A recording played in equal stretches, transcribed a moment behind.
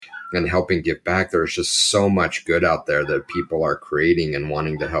and helping give back. There's just so much good out there that people are creating and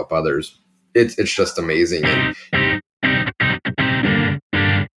wanting to help others. It's just amazing.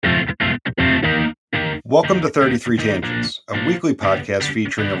 Welcome to 33 Tangents, a weekly podcast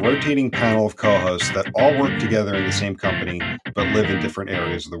featuring a rotating panel of co-hosts that all work together in the same company but live in different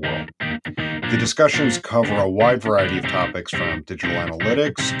areas of the world. The discussions cover a wide variety of topics from digital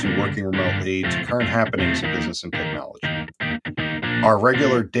analytics to working remotely to current happenings in business and technology. Our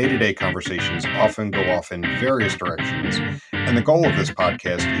regular day-to-day conversations often go off in various directions, and the goal of this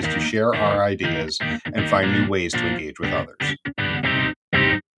podcast is to share our ideas and find new ways to engage with others.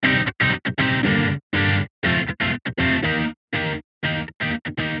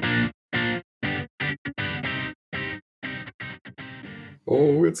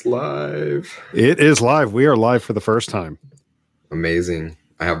 Oh, it's live. It is live. We are live for the first time. Amazing.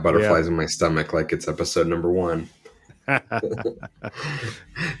 I have butterflies in my stomach like it's episode number 1.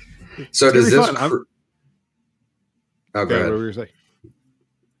 So does this... Oh, go ahead. What were you going to say?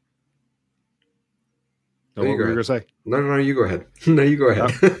 What were you going to say? No, you go ahead. No, you go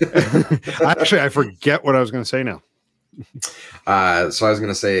ahead. Actually, I forget what I was going to say now. So I was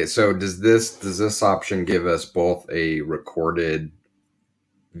going to say, so does this option give us both a recorded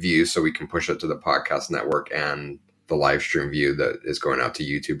view so we can push it to the podcast network and the live stream view that is going out to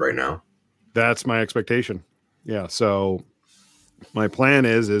YouTube right now? That's my expectation. Yeah. So my plan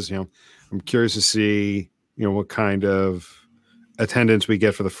is, I'm curious to see, what kind of attendance we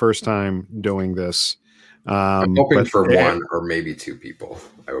get for the first time doing this. I'm hoping for 1 or maybe 2 people.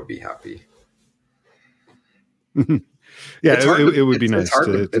 I would be happy. Yeah, it would be nice.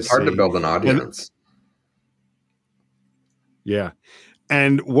 It's hard to build an audience. Yeah.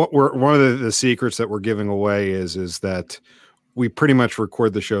 And one of the secrets that we're giving away is that we pretty much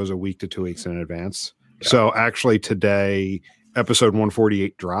record the shows a week to 2 weeks in advance. Yeah. So actually today, episode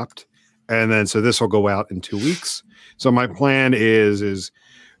 148 dropped. And then, so this will go out in 2 weeks. So my plan is,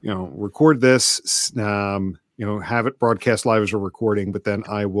 record this, have it broadcast live as a recording, but then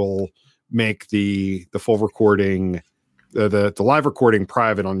I will make the full recording, the live recording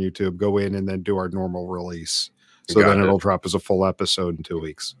private on YouTube, go in and then do our normal release. So then it'll drop as a full episode in 2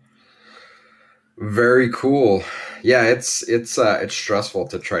 weeks. Very cool. Yeah, it's stressful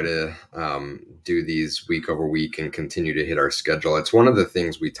to try to do these week over week and continue to hit our schedule. It's one of the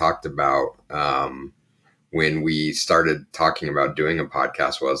things we talked about when we started talking about doing a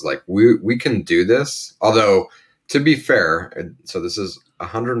podcast was like, we can do this. Although, to be fair, so this is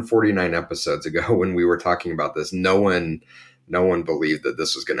 149 episodes ago when we were talking about this, no one believed that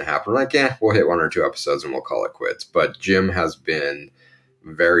this was going to happen. Like, we'll hit 1 or 2 episodes and we'll call it quits. But Jim has been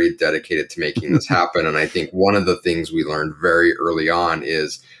very dedicated to making this happen. And I think one of the things we learned very early on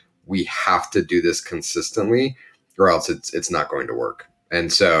is we have to do this consistently or else it's not going to work.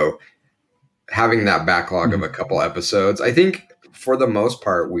 And so having that backlog of a couple episodes, I think for the most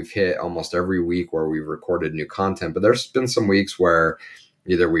part, we've hit almost every week where we've recorded new content. But there's been some weeks where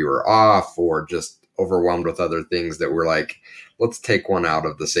either we were off or just overwhelmed with other things that we're like, let's take one out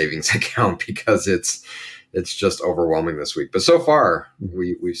of the savings account because it's just overwhelming this week. But so far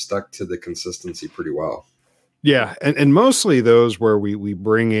we've stuck to the consistency pretty well. Yeah. And mostly those where we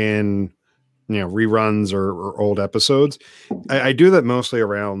bring in, reruns or old episodes. I do that mostly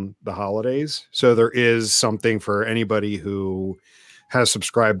around the holidays. So there is something for anybody who has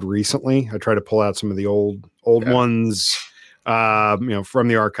subscribed recently. I try to pull out some of the old ones, from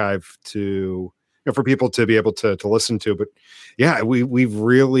the archive to, for people to be able to listen to. But yeah, we've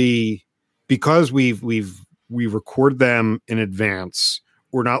really, because we record them in advance,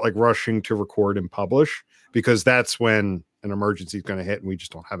 we're not like rushing to record and publish because that's when an emergency is going to hit and we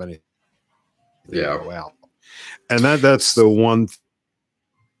just don't have anything to go out. And that's the one.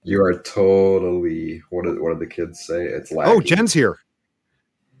 You are totally, what do the kids say? It's laggy. Oh, Jen's here.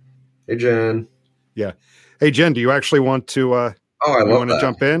 Hey, Jen. Yeah. Hey, Jen, do you actually want to, I love that.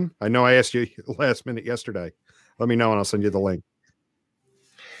 Jump in? I know I asked you last minute yesterday. Let me know and I'll send you the link.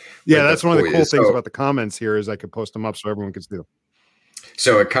 Yeah, that's one of the cool things about the comments here is I could post them up so everyone can see them.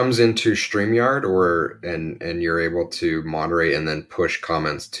 So it comes into StreamYard and you're able to moderate and then push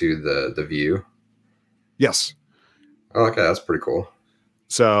comments to the view? Yes. Oh, okay, that's pretty cool.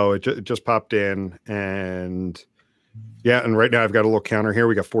 So it just popped in and and right now I've got a little counter here.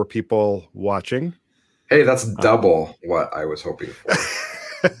 We got 4 people watching. Hey, that's double what I was hoping for.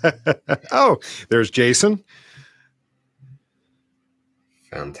 Oh, there's Jason.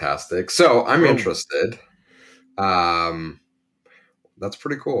 Fantastic. So I'm interested. That's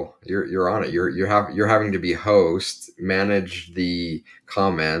pretty cool. You're on it. You're having to be host, manage the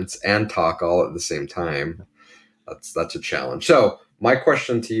comments, and talk all at the same time. That's a challenge. So my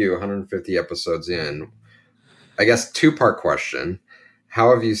question to you, 150 episodes in, I guess two-part question.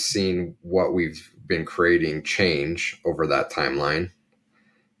 How have you seen what we've been creating change over that timeline?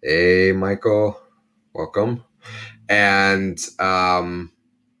 Hey, Michael, welcome. And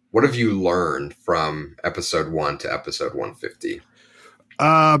what have you learned from episode 1 to episode 150?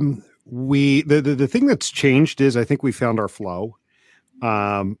 The thing that's changed is I think we found our flow.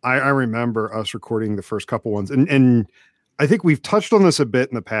 I remember us recording the first couple ones, and I think we've touched on this a bit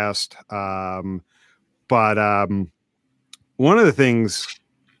in the past. But one of the things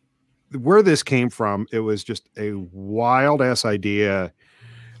where this came from, it was just a wild ass idea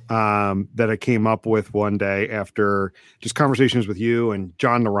that I came up with one day after just conversations with you and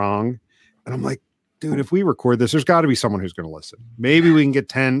John Narong. And I'm like, dude, if we record this, there's got to be someone who's going to listen. Maybe we can get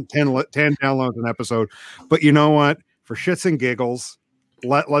 10 downloads an episode. But you know what? For shits and giggles,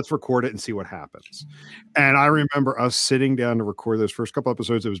 let's record it and see what happens. And I remember us sitting down to record those first couple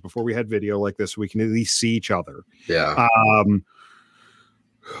episodes. It was before we had video like this, so we can at least see each other. Yeah.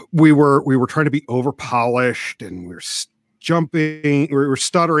 We were trying to be over polished, and we were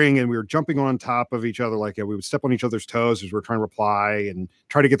stuttering, and we were jumping on top of each other. Like we would step on each other's toes as we were trying to reply and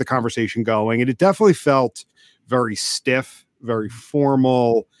try to get the conversation going. And it definitely felt very stiff, very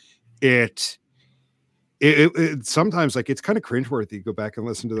formal. It sometimes, like, it's kind of cringeworthy. You go back and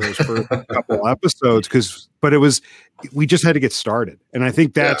listen to those first couple episodes but we just had to get started. And I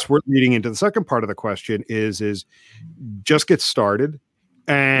think that's where leading into the second part of the question is just get started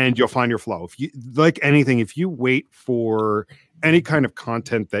and you'll find your flow. If you, like anything, if you wait for any kind of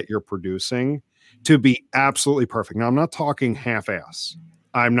content that you're producing to be absolutely perfect. Now, I'm not talking half-ass.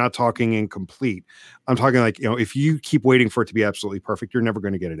 I'm not talking incomplete. I'm talking like, if you keep waiting for it to be absolutely perfect, you're never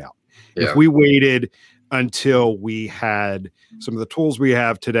going to get it out. Yeah. If we waited until we had some of the tools we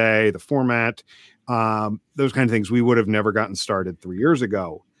have today, the format, those kind of things, we would have never gotten started 3 years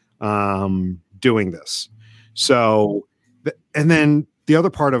ago doing this. So, and then the other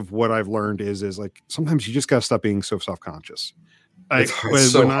part of what I've learned is like, sometimes you just got to stop being so self-conscious.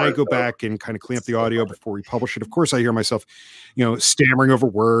 When I go back and kind of clean up the audio before we publish it, of course I hear myself, stammering over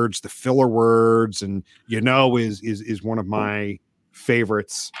words, the filler words, and is one of my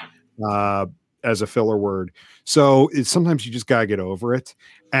favorites as a filler word. So sometimes you just gotta get over it.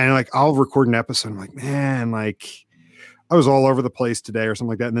 And like, I'll record an episode, I'm like, man, like I was all over the place today or something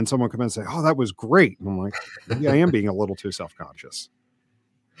like that. And then someone comes in and say, oh, that was great. And I'm like, maybe I am being a little too self-conscious.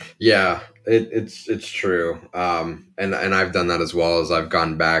 Yeah, it's true. And I've done that as well. As I've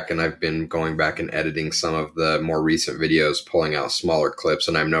gone back and I've been going back and editing some of the more recent videos, pulling out smaller clips,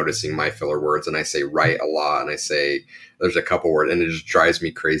 and I'm noticing my filler words, and I say right a lot, and I say there's a couple words, and it just drives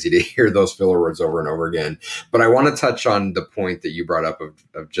me crazy to hear those filler words over and over again. But I want to touch on the point that you brought up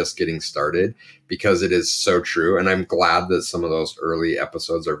of just getting started, because it is so true. And I'm glad that some of those early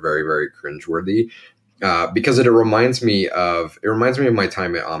episodes are very, very cringeworthy. Because it reminds me of my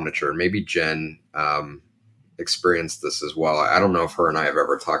time at Omniture. Maybe Jen experienced this as well. I don't know if her and I have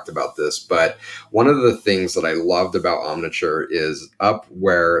ever talked about this, but one of the things that I loved about Omniture is up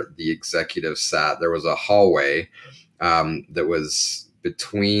where the executives sat, there was a hallway that was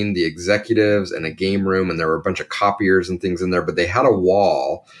between the executives and a game room, and there were a bunch of copiers and things in there, but they had a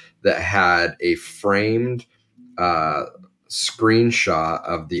wall that had a framed screenshot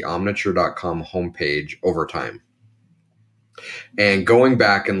of the omniture.com homepage over time. And going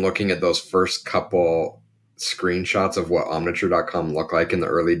back and looking at those first couple screenshots of what omniture.com looked like in the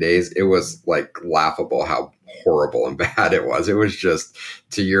early days, it was like laughable how horrible and bad it was. It was just,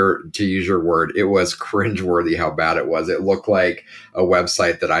 to use your word, it was cringeworthy how bad it was. It looked like a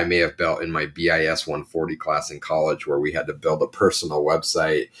website that I may have built in my BIS 140 class in college, where we had to build a personal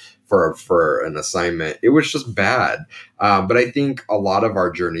website for an assignment. It was just bad. But I think a lot of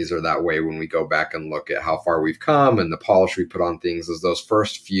our journeys are that way when we go back and look at how far we've come and the polish we put on things, as those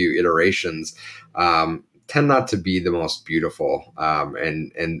first few iterations tend not to be the most beautiful.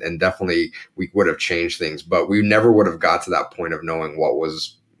 And definitely we would have changed things, but we never would have got to that point of knowing what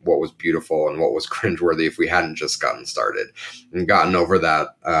was beautiful and what was cringeworthy if we hadn't just gotten started and gotten over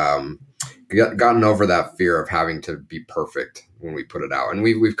that fear of having to be perfect when we put it out. And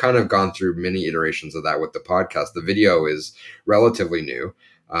we've kind of gone through many iterations of that with the podcast. The video is relatively new.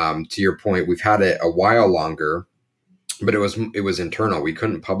 To your point, we've had it a while longer, but it was internal. We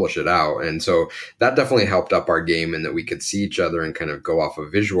couldn't publish it out. And so that definitely helped up our game, in that we could see each other and kind of go off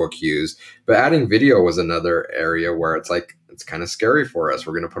of visual cues. But adding video was another area where it's like, it's kind of scary for us.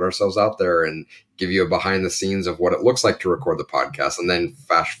 We're going to put ourselves out there and give you a behind the scenes of what it looks like to record the podcast. And then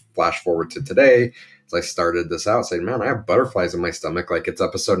flash forward to today. as I started this out, saying, man, I have butterflies in my stomach like it's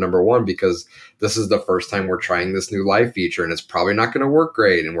episode number 1, because this is the first time we're trying this new live feature, and it's probably not going to work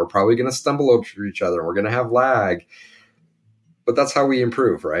great, and we're probably going to stumble over each other, and we're going to have lag. But that's how we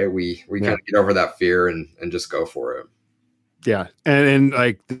improve, right? We kind of get over that fear and just go for it. Yeah. And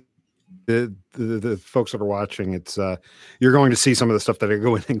like the folks that are watching, it's you're going to see some of the stuff that I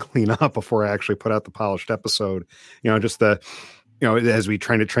go in and clean up before I actually put out the polished episode. Just the, as we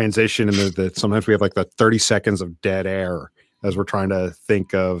trying to transition, and the sometimes we have like the 30 seconds of dead air as we're trying to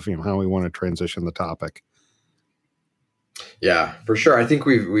think of how we want to transition the topic. Yeah, for sure. I think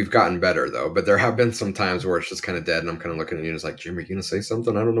we've gotten better though, but there have been some times where it's just kind of dead, and I'm kind of looking at you and it's like, Jim, are you gonna say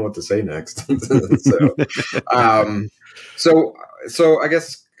something? I don't know what to say next. So I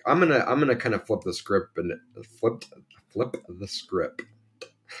guess I'm gonna kind of flip the script and flip the script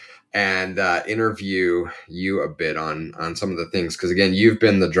and interview you a bit on some of the things, because again, you've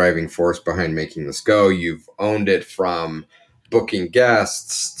been the driving force behind making this go. You've owned it from booking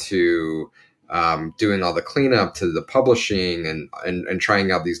guests to doing all the cleanup to the publishing and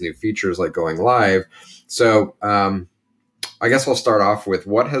trying out these new features like going live. So I guess I'll start off with,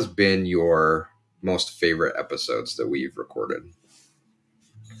 what has been your most favorite episodes that we've recorded?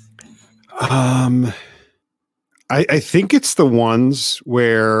 I think it's the ones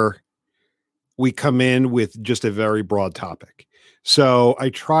where we come in with just a very broad topic. So I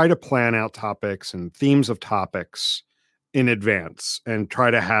try to plan out topics and themes of topics in advance and try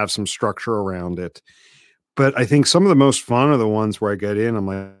to have some structure around it. But I think some of the most fun are the ones where I get in, I'm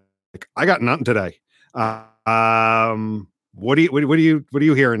like, I got nothing today. What are you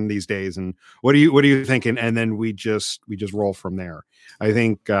hearing these days? And what are you thinking? And then we just roll from there. I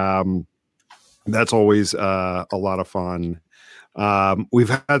think that's always a lot of fun.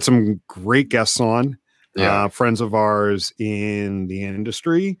 We've had some great guests on, friends of ours in the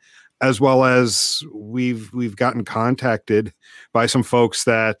industry, as well as we've gotten contacted by some folks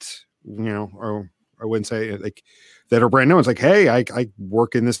that, or I wouldn't say like that are brand new. It's like, hey, I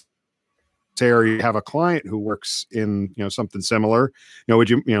work in this area, you have a client who works in something similar.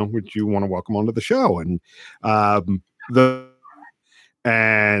 Would you want to welcome onto the show? And I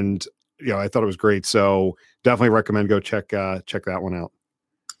thought it was great. So definitely recommend go check that one out.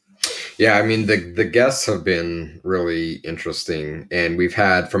 Yeah, I mean, the guests have been really interesting, and we've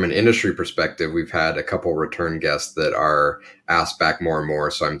had, from an industry perspective, we've had a couple return guests that are asked back more and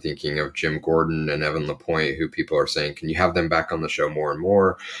more. So I'm thinking of Jim Gordon and Evan Lapointe, who people are saying, can you have them back on the show more and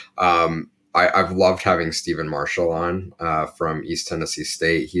more? I've loved having Stephen Marshall on from East Tennessee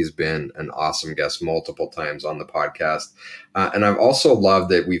State. He's been an awesome guest multiple times on the podcast. And I've also loved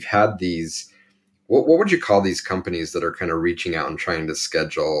that we've had these, what would you call these companies that are kind of reaching out and trying to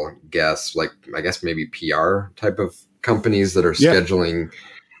schedule guests, like I guess maybe PR type of companies that are scheduling,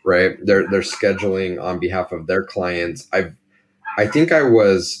 right? They're scheduling on behalf of their clients. I think I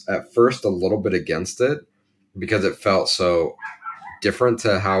was at first a little bit against it because it felt so different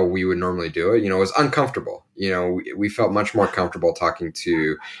to how we would normally do it. It was uncomfortable. We felt much more comfortable talking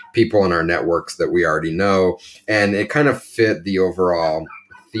to people in our networks that we already know. And it kind of fit the overall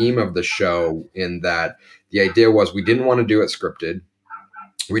theme of the show, in that the idea was we didn't want to do it scripted.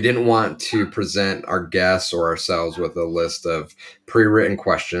 We didn't want to present our guests or ourselves with a list of pre-written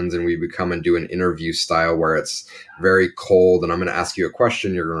questions, and we would come and do an interview style where it's very cold, and I'm going to ask you a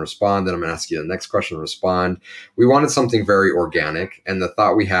question, you're going to respond, and I'm going to ask you the next question and respond. We wanted something very organic, and the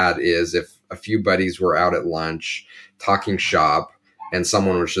thought we had is, if a few buddies were out at lunch talking shop and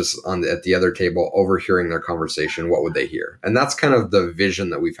someone was just at the other table overhearing their conversation, what would they hear? And that's kind of the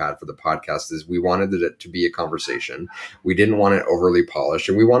vision that we've had for the podcast, is we wanted it to be a conversation. We didn't want it overly polished,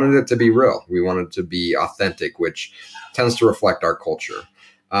 and we wanted it to be real. We wanted it to be authentic, which tends to reflect our culture.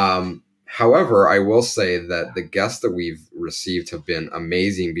 However, I will say that the guests that we've received have been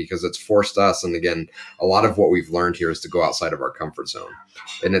amazing, because it's forced us, and again, a lot of what we've learned here is to go outside of our comfort zone.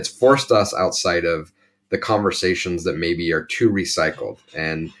 And it's forced us outside of the conversations that maybe are too recycled.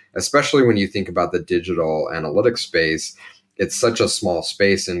 And especially when you think about the digital analytics space, it's such a small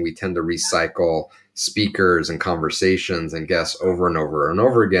space, and we tend to recycle speakers and conversations and guests over and over and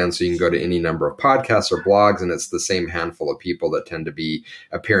over again. So you can go to any number of podcasts or blogs, and it's the same handful of people that tend to be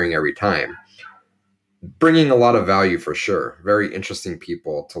appearing every time, bringing a lot of value for sure. Very interesting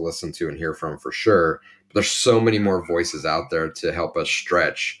people to listen to and hear from for sure. But there's so many more voices out there to help us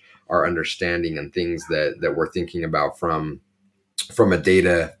stretch our understanding and things that we're thinking about from a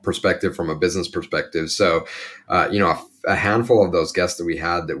data perspective, from a business perspective. So, a handful of those guests that we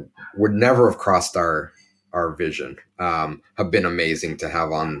had that would never have crossed our vision have been amazing to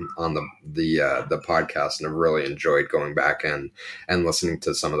have on the podcast, and I've really enjoyed going back and listening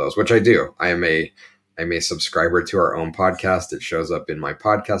to some of those, which I do. I am a I'm a subscriber to our own podcast. It shows up in my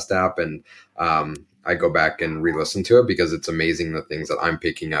podcast app, and I go back and re-listen to it because it's amazing the things that I'm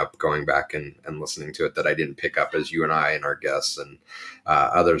picking up going back and listening to it that I didn't pick up as you and I and our guests and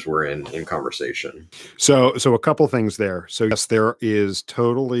others were in conversation. So a couple things there. So yes, there is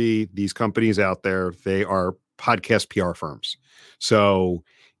totally these companies out there. They are podcast PR firms. So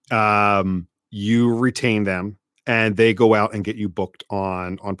you retain them and they go out and get you booked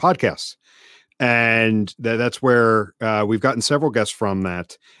on podcasts. And that's where we've gotten several guests from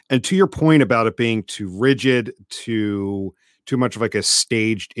that. And to your point about it being too rigid, too much of like a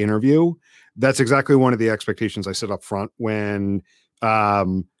staged interview, that's exactly one of the expectations I set up front when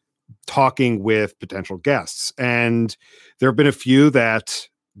talking with potential guests. And there have been a few that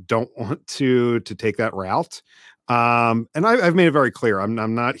don't want to take that route. And I've made it very clear. I'm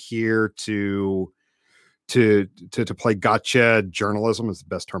not here to play gotcha journalism is the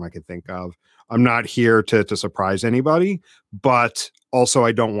best term I can think of. I'm not here to surprise anybody, but also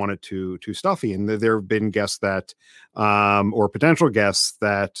I don't want it too stuffy. And there have been guests that, or potential guests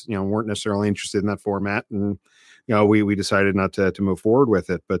that, weren't necessarily interested in that format. And, we decided not to move forward with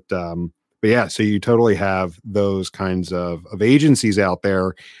it. But yeah, so you totally have those kinds of agencies out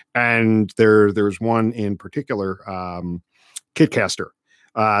there. And there's one in particular, Kitcaster.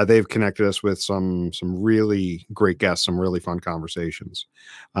 They've connected us with some really great guests, some really fun conversations.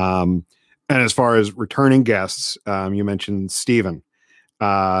 And as far as returning guests, you mentioned Stephen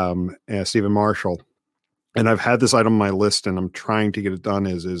Marshall, and I've had this item on my list, and I'm trying to get it done.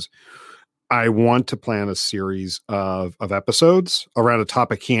 Is I want to plan a series of episodes around a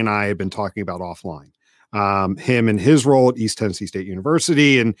topic he and I have been talking about offline. Him and his role at East Tennessee State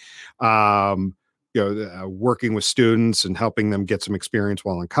University, and working with students and helping them get some experience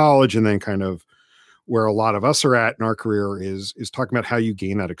while in college, and then kind of where a lot of us are at in our career is talking about how you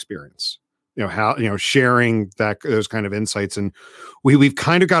gain that experience. How, sharing those kind of insights. And we've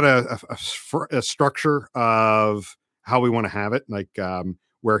kind of got a structure of how we want to have it, like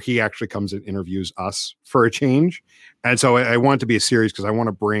where he actually comes and interviews us for a change. And so I want it to be a series because I want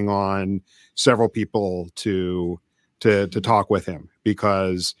to bring on several people to talk with him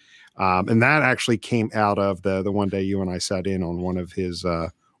because, and that actually came out of the one day you and I sat in on one of his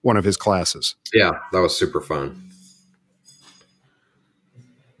classes. Yeah, that was super fun.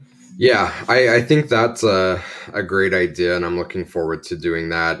 Yeah, I think that's a great idea, and I'm looking forward to doing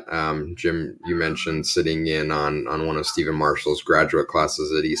that. Jim, you mentioned sitting in on one of Stephen Marshall's graduate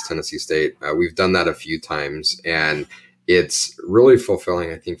classes at East Tennessee State. We've done that a few times, and it's really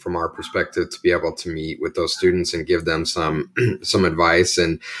fulfilling, I think, from our perspective, to be able to meet with those students and give them some advice.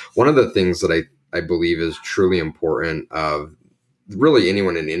 And one of the things that I believe is truly important of really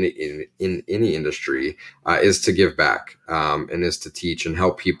anyone in any industry is to give back and is to teach and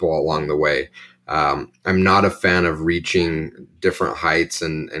help people along the way. I'm not a fan of reaching different heights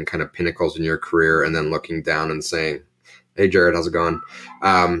and kind of pinnacles in your career and then looking down and saying, "Hey, Jared, how's it going?"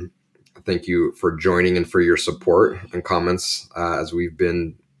 Thank you for joining and for your support and comments as we've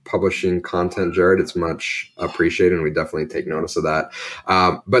been publishing content, Jared. It's much appreciated, and we definitely take notice of that.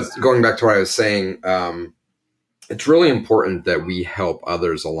 But going back to what I was saying, it's really important that we help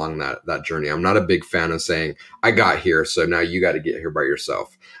others along that journey. I'm not a big fan of saying, "I got here, so now you got to get here by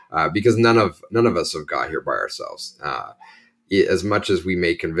yourself," because none of us have got here by ourselves. As much as we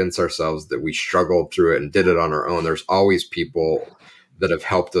may convince ourselves that we struggled through it and did it on our own, there's always people that have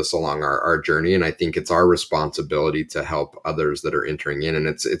helped us along our journey. And I think it's our responsibility to help others that are entering in. And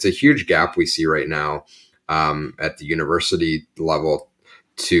it's a huge gap we see right now at the university level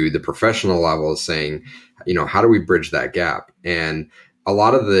to the professional level, saying, how do we bridge that gap? And a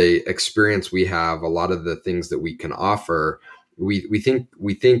lot of the experience we have, a lot of the things that we can offer, we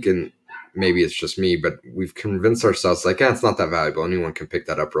think, and maybe it's just me, but we've convinced ourselves like, it's not that valuable. Anyone can pick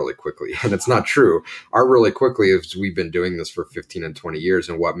that up really quickly. And it's not true. Our really quickly is we've been doing this for 15 and 20 years,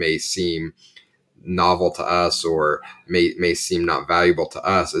 and what may seem novel to us or may seem not valuable to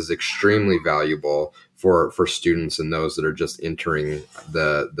us is extremely valuable for students and those that are just entering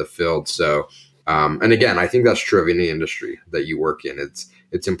the field. So, and again, I think that's true of any industry that you work in.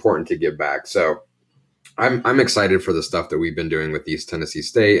 It's important to give back. So I'm excited for the stuff that we've been doing with East Tennessee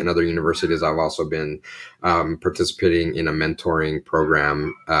State and other universities. I've also been participating in a mentoring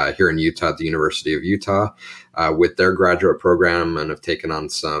program here in Utah at the University of Utah with their graduate program, and have taken on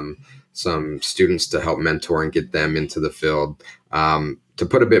some students to help mentor and get them into the field. To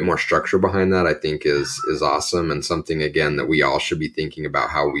put a bit more structure behind that, I think is awesome, and something, again, that we all should be thinking about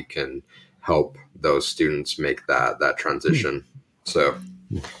how we can help those students make that transition. So,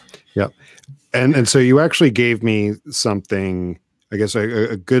 yeah. And so you actually gave me something I guess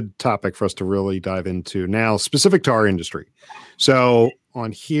a good topic for us to really dive into now, specific to our industry. So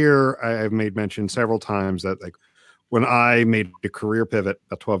on here, I've made mention several times that like when I made a career pivot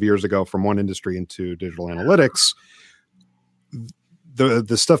about 12 years ago from one industry into digital analytics,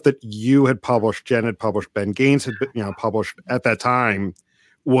 the stuff that you had published, Jen had published, Ben Gaines had published at that time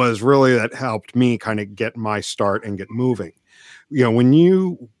was really that helped me kind of get my start and get moving. When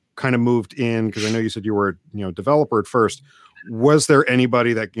you kind of moved in, because I know you said you were developer at first, was there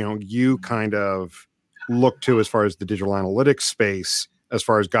anybody that you kind of looked to as far as the digital analytics space, as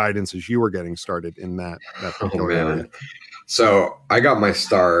far as guidance as you were getting started in that particular area? So I got my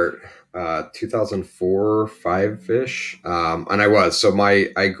start 2004, 5-ish. And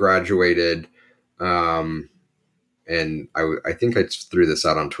I graduated, and I think I threw this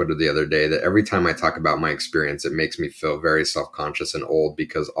out on Twitter the other day, that every time I talk about my experience, it makes me feel very self-conscious and old,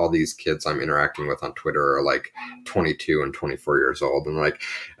 because all these kids I'm interacting with on Twitter are like 22 and 24 years old. And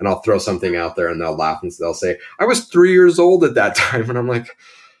I'll throw something out there and they'll laugh and they'll say, I was 3 years old at that time. And I'm like,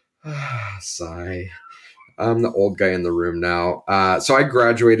 sigh. I'm the old guy in the room now. So I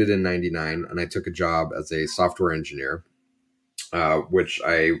graduated in 99 and I took a job as a software engineer, which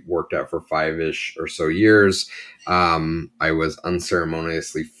I worked at for 5-ish or so years. I was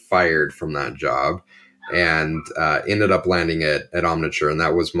unceremoniously fired from that job and ended up landing at Omniture. And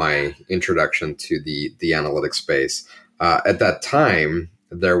that was my introduction to the analytics space. At that time,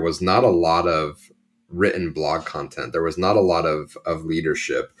 there was not a lot of written blog content. There was not a lot of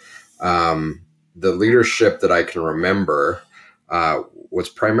leadership. The leadership that I can remember was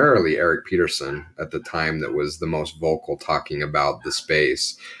primarily Eric Peterson at the time, that was the most vocal talking about the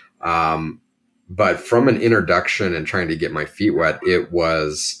space. But from an introduction and trying to get my feet wet, it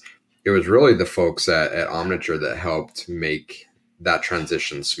was really the folks at Omniture that helped make that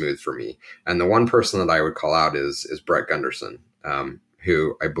transition smooth for me. And the one person that I would call out is Brett Gunderson,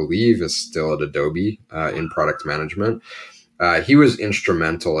 who I believe is still at Adobe in product management. He was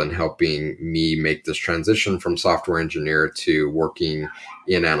instrumental in helping me make this transition from software engineer to working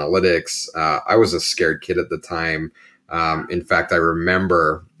in analytics. I was a scared kid at the time. In fact, I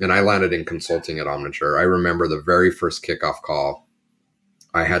remember, and I landed in consulting at Omniture. I remember the very first kickoff call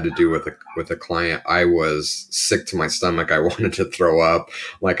I had to do with a client. I was sick to my stomach. I wanted to throw up,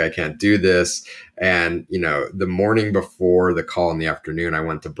 like, I can't do this. And, the morning before the call in the afternoon, I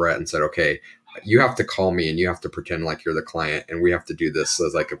went to Brett and said, okay, you have to call me and you have to pretend like you're the client and we have to do this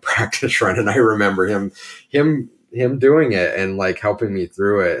as like a practice run. And I remember him doing it and like helping me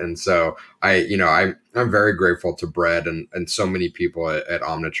through it. And so I'm very grateful to Brett and so many people at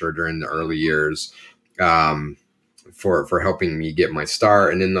Omniture during the early years, for helping me get my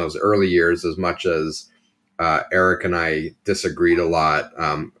start. And in those early years, as much as Eric and I disagreed a lot,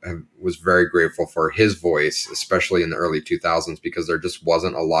 was very grateful for his voice, especially in the early 2000s, because there just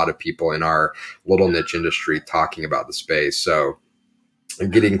wasn't a lot of people in our little niche industry talking about the space. So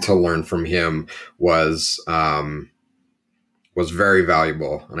getting to learn from him was very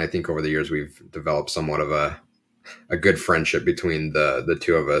valuable. And I think over the years, we've developed somewhat of a good friendship between the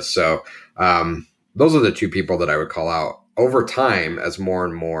two of us. So those are the two people that I would call out. Over time, as more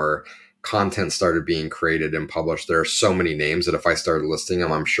and more content started being created and published, there are so many names that if I started listing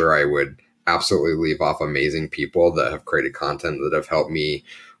them, I'm sure I would absolutely leave off amazing people that have created content that have helped me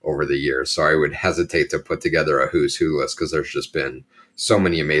over the years. So I would hesitate to put together a who's who list, because there's just been so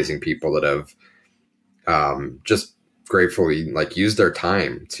many amazing people that have just gratefully like used their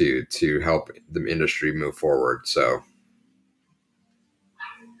time to help the industry move forward. So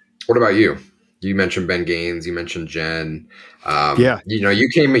what about you? You mentioned Ben Gaines, you mentioned Jen.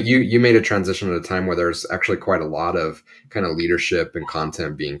 You made a transition at a time where there's actually quite a lot of kind of leadership and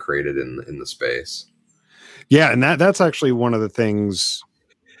content being created in the space. Yeah. And that's actually one of the things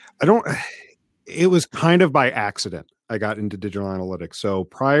it was kind of by accident I got into digital analytics. So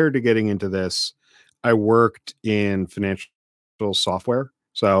prior to getting into this, I worked in financial software.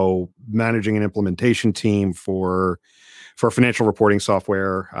 So managing an implementation team for financial reporting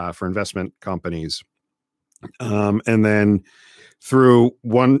software for investment companies. And then through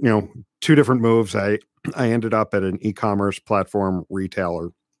two different moves, I ended up at an e-commerce platform retailer.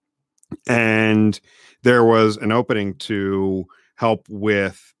 And there was an opening to help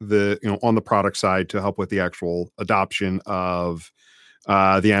with on the product side, to help with the actual adoption of the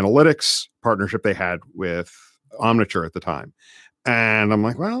analytics partnership they had with Omniture at the time. And I'm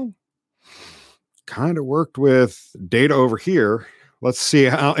like, well, kind of worked with data over here. Let's see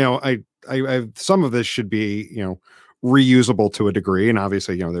how, I some of this should be, reusable to a degree. And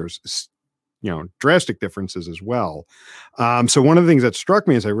obviously, there's, drastic differences as well. So one of the things that struck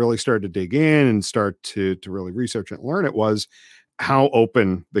me as I really started to dig in and start to really research and learn it was how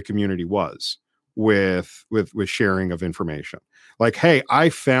open the community was with sharing of information. Like, hey, I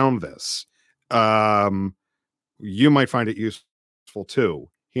found this. You might find it useful too.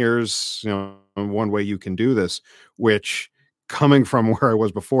 Here's one way you can do this, which coming from where I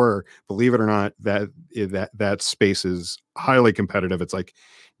was before, believe it or not, that space is highly competitive. It's like,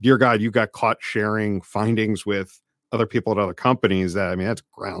 dear God, you got caught sharing findings with other people at other companies. That, I mean, that's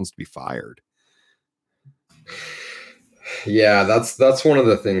grounds to be fired. Yeah, that's one of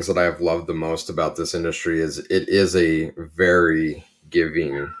the things that I've loved the most about this industry is it is a very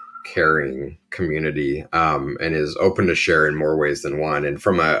giving, caring community, and is open to share in more ways than one. And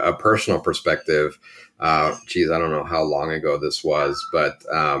from a personal perspective, geez, I don't know how long ago this was, but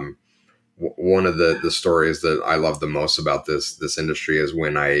one of the stories that I love the most about this industry is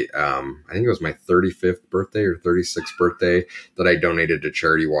when I think it was my 35th birthday or 36th birthday that I donated to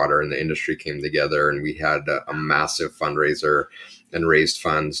Charity Water, and the industry came together and we had a massive fundraiser and raised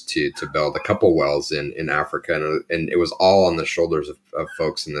funds to build a couple wells in Africa, and it was all on the shoulders of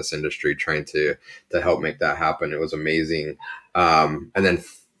folks in this industry trying to help make that happen. It was amazing. And then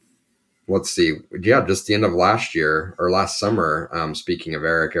let's see, yeah, just the end of last year or last summer, speaking of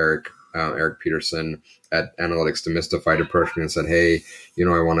Eric Peterson at Analytics Demystified approached me and said, "Hey,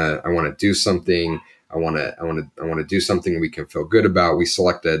 I want to do something. I want to do something we can feel good about." We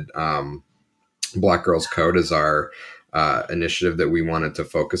selected Black Girls Code as our initiative that we wanted to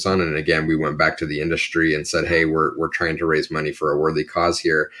focus on. And again, we went back to the industry and said, "Hey, we're trying to raise money for a worthy cause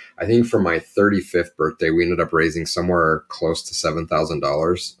here." I think for my 35th birthday, we ended up raising somewhere close to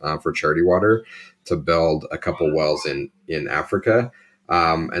 $7,000 for Charity Water to build a couple wells in Africa.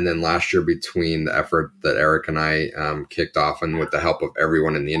 And then last year, between the effort that Eric and I kicked off, and with the help of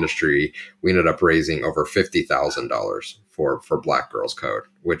everyone in the industry, we ended up raising over $50,000 for Black Girls Code,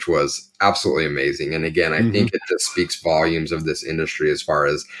 which was absolutely amazing. And again, I think it just speaks volumes of this industry as far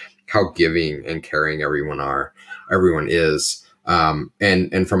as how giving and caring everyone is.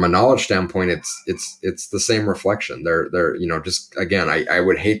 And from a knowledge standpoint, it's the same reflection. They're just, again, I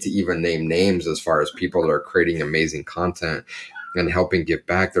would hate to even name names as far as people that are creating amazing content and helping give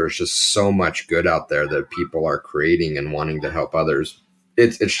back. There's just so much good out there that people are creating and wanting to help others.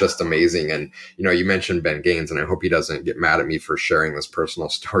 It's just amazing. And, you mentioned Ben Gaines, and I hope he doesn't get mad at me for sharing this personal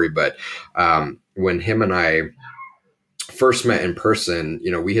story, but when him and I first met in person,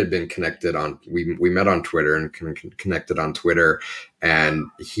 we had been connected we met on Twitter and connected on Twitter. And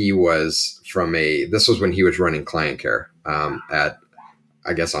he was this was when he was running client care at,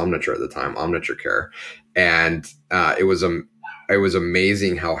 I guess, Omniture at the time, Omniture Care. And it was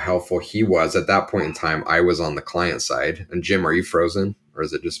amazing how helpful he was. At that point in time, I was on the client side. And Jim, are you frozen or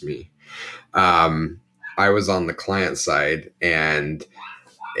is it just me? I was on the client side, and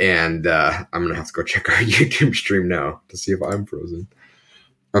I'm going to have to go check our YouTube stream now to see if I'm frozen.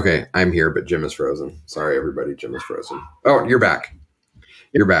 Okay, I'm here, but Jim is frozen. Sorry, everybody. Jim is frozen. Oh, you're back.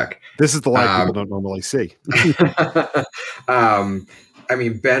 You're back. This is the light people don't normally see. I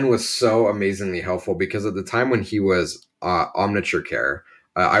mean, Ben was so amazingly helpful because at the time when he was Omniture Care,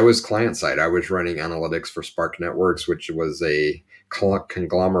 I was client side. I was running analytics for Spark Networks, which was a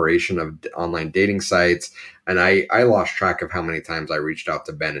conglomeration of online dating sites. And I lost track of how many times I reached out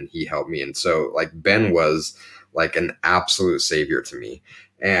to Ben and he helped me. And so Ben was like an absolute savior to me.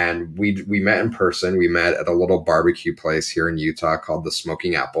 And we met in person. We met at a little barbecue place here in Utah called the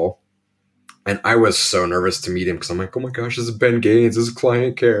Smoking Apple. And I was so nervous to meet him because I'm like, oh my gosh, this is Ben Gaines, this is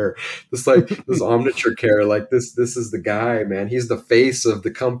client care, this Omniture Care, this is the guy, man. He's the face of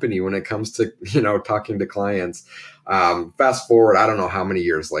the company when it comes to talking to clients. Fast forward, I don't know how many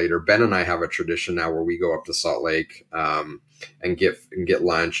years later, Ben and I have a tradition now where we go up to Salt Lake and get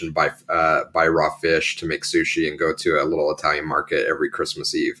lunch and buy raw fish to make sushi and go to a little Italian market every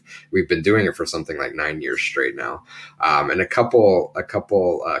Christmas Eve. We've been doing it for something like 9 years straight now. And a couple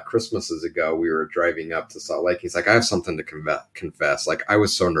Christmases ago, we were driving up to Salt Lake. He's like, I have something to confess. Like, I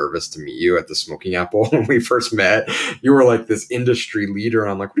was so nervous to meet you at the Smoking Apple when we first met. You were like this industry leader.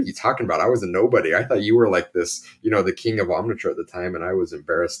 And I'm like, what are you talking about? I was a nobody. I thought you were like this, the king of Omniture at the time. And I was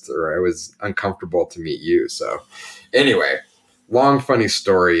embarrassed, or I was uncomfortable to meet you. So anyway, long funny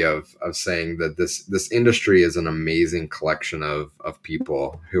story of saying that this industry is an amazing collection of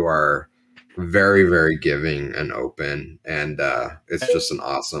people who are very, very giving and open, and it's just an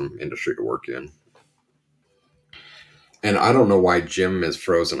awesome industry to work in. And I don't know why Jim is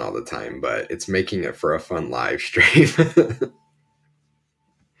frozen all the time, but it's making it for a fun live stream.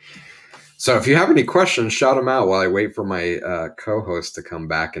 So if you have any questions, shout them out while I wait for my co-host to come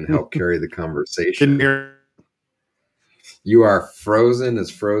back and help carry the conversation. You are frozen as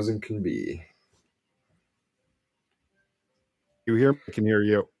frozen can be. You hear me? I can hear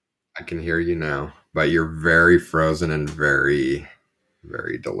you. I can hear you now, but you're very frozen and very,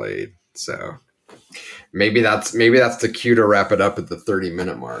 very delayed. So maybe that's the cue to wrap it up at the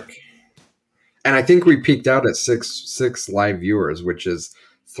 30-minute mark. And I think we peaked out at six live viewers, which is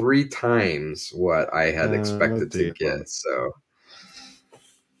 3 times what I had expected to get. So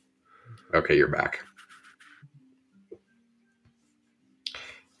okay, you're back.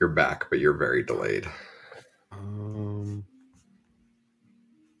 You're back, but you're very delayed.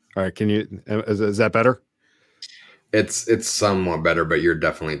 All right, is that better? It's somewhat better, but you're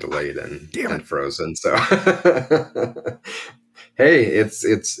definitely delayed and frozen. So hey,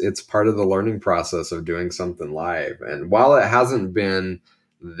 it's part of the learning process of doing something live. And while it hasn't been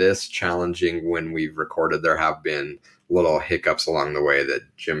this challenging when we've recorded, there have been little hiccups along the way that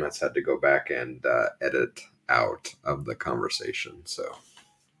Jim has had to go back and edit out of the conversation. So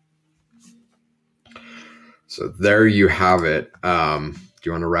there you have it. Do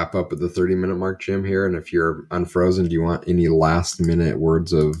you want to wrap up at the 30-minute mark, Jim, here? And if you're unfrozen, do you want any last-minute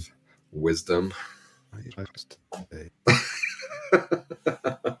words of wisdom?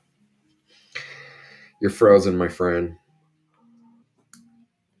 You're frozen, my friend.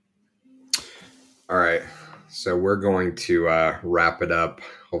 All right. So we're going to wrap it up.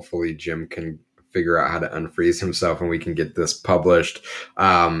 Hopefully Jim can figure out how to unfreeze himself and we can get this published.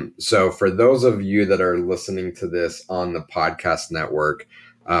 So for those of you that are listening to this on the podcast network,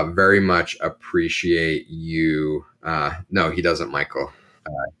 very much appreciate you. No, he doesn't, Michael.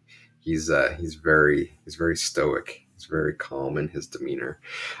 He's very stoic. He's very calm in his demeanor.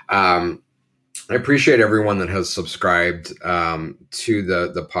 I appreciate everyone that has subscribed to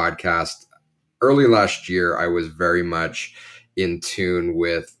the podcast. Early last year, I was very much in tune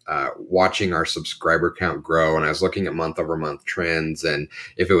with watching our subscriber count grow, and I was looking at month-over-month trends, and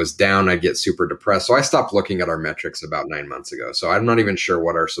if it was down, I'd get super depressed. So I stopped looking at our metrics about 9 months ago. So I'm not even sure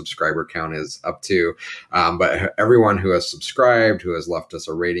what our subscriber count is up to, but everyone who has subscribed, who has left us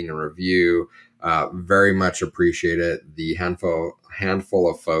a rating and review, very much appreciate it. The handful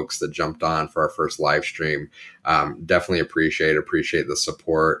of folks that jumped on for our first live stream, definitely appreciate the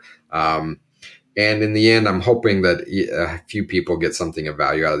support. And in the end, I'm hoping that a few people get something of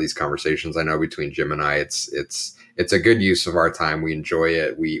value out of these conversations. I know between Jim and I, it's a good use of our time. We enjoy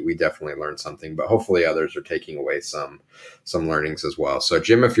it. We definitely learn something, but hopefully others are taking away some learnings as well. So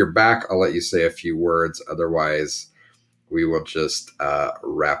Jim, if you're back, I'll let you say a few words. Otherwise, we will just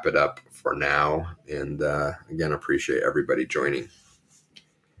wrap it up for now. And again, appreciate everybody joining.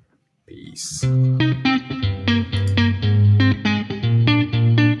 Peace.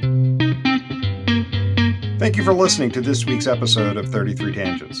 Thank you for listening to this week's episode of 33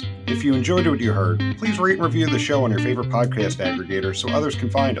 Tangents. If you enjoyed what you heard, please rate and review the show on your favorite podcast aggregator so others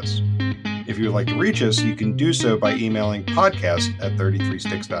can find us. If you would like to reach us, you can do so by emailing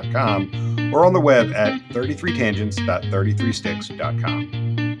podcast@33sticks.com or on the web at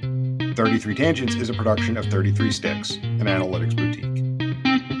 33tangents.33sticks.com. 33 Tangents is a production of 33 Sticks, an analytics boutique.